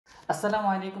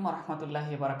Assalamualaikum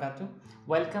warahmatullahi wabarakatuh.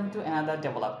 Welcome to another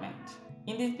development.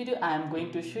 In this video, I am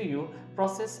going to show you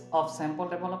process of sample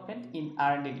development in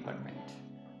R&D department.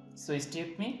 So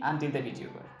stay with me until the video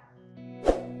over.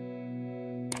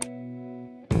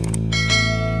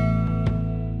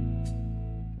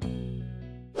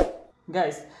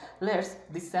 Guys, let's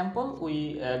this sample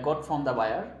we got from the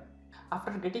buyer.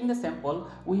 After getting the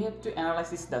sample, we have to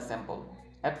analyze the sample.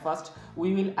 At first,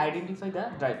 we will identify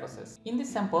the dry process. In this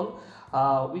sample,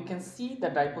 we can see the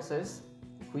dry process: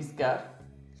 whisker,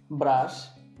 brush,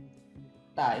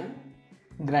 tie,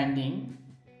 grinding,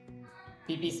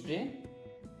 PP spray,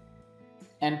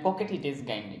 and pocket heat is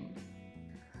grinding.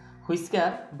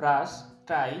 Whisker, brush,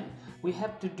 tie we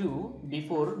have to do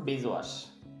before base wash.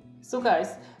 So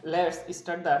guys, let's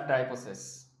start the dry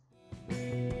process.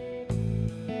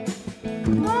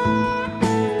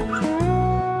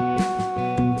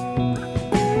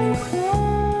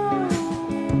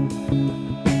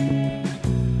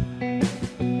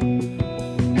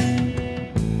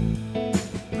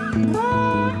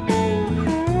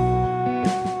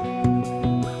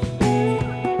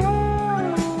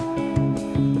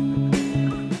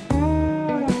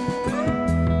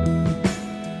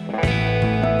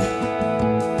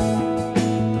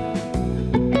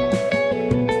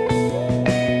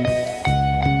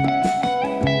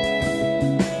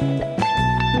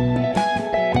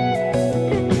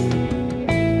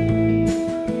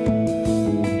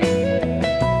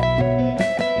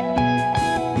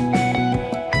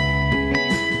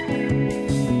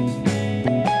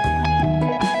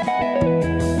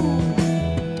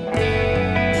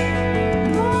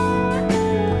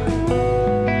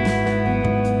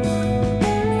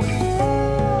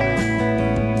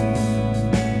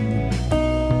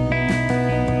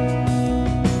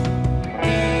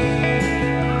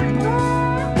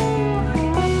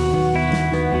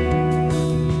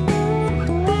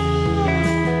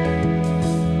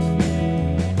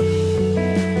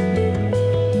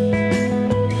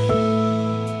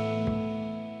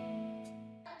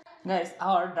 Guys,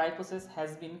 our dry process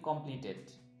has been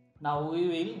completed. Now we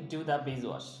will do the base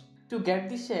wash. To get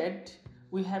the shade,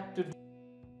 we have to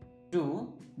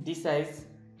do desize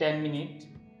 10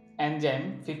 minutes,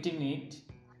 enzyme 15 minutes,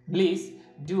 bleach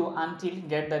do until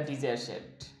get the desired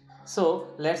shade.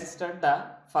 So let's start the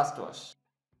first wash.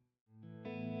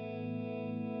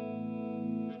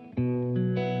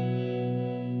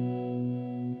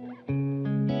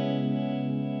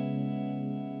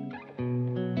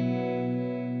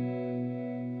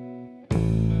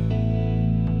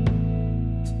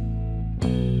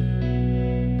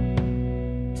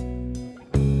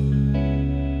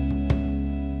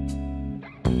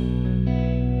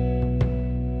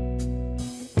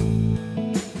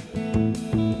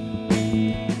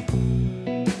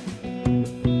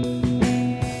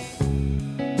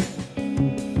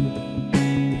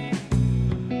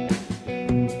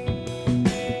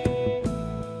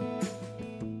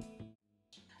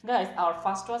 Guys, our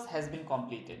first wash has been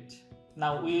completed.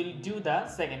 Now we will do the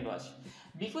second wash.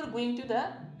 Before going to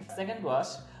the second wash,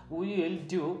 we will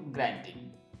do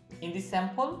grinding. In this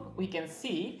sample, we can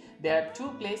see there are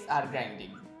two places are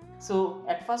grinding. So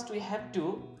at first we have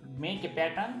to make a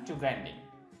pattern to grinding.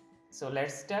 So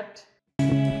let's start.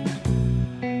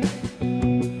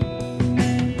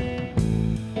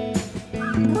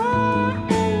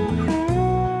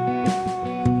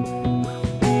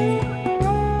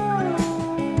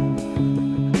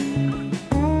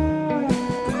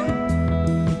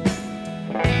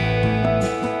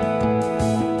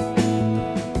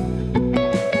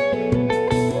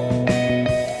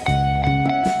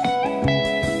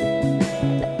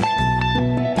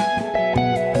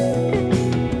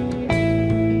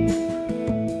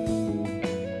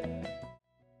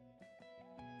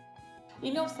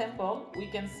 In our sample, we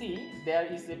can see there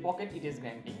is a pocket it is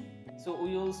grinding. So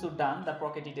we also done the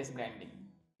pocket it is grinding.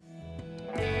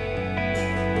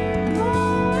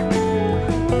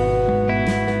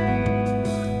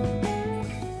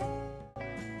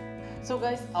 So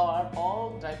guys, our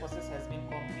all dry process has been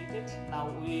completed. Now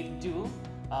we will do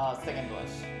second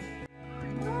wash.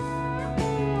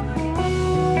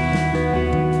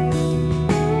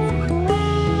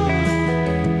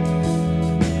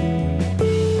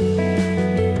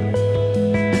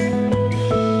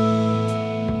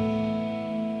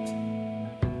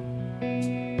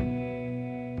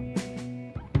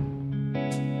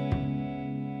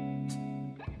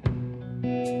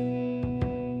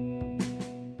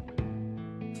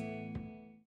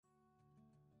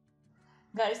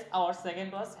 Guys, our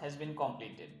second wash has been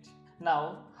completed.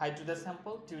 Now hydro the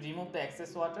sample to remove the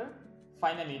excess water.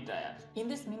 Finally dryer. In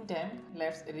this meantime,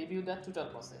 let's review the total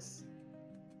process.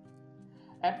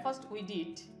 At first we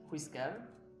did whisker,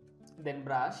 then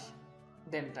brush,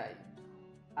 then dry.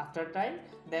 After dry,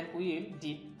 then we will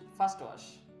did first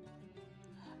wash.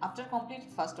 After complete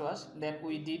first wash, then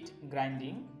we did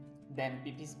grinding, then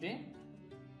PP spray,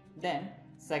 then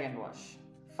second wash.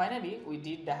 Finally, we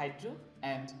did the hydro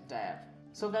and dryer.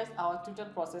 So guys, our total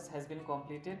process has been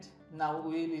completed. Now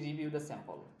we will review the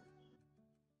sample.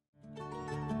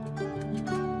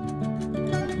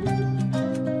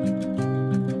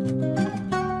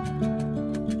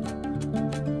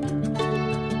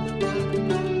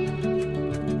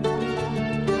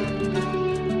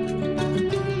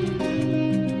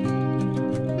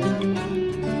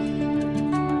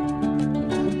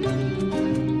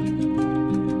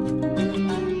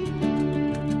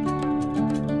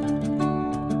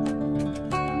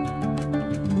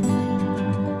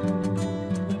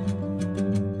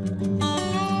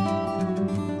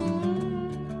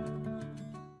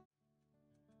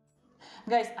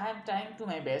 Guys, I am trying to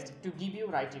my best to give you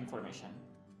right information.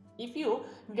 If you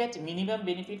get minimum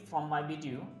benefit from my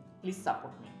video, please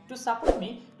support me. To support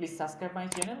me, please subscribe my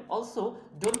channel. Also,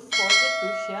 don't forget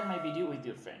to share my video with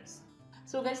your friends.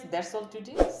 So guys, that's all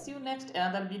today. See you next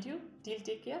another video. Till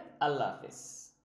take care. Allah Hafiz.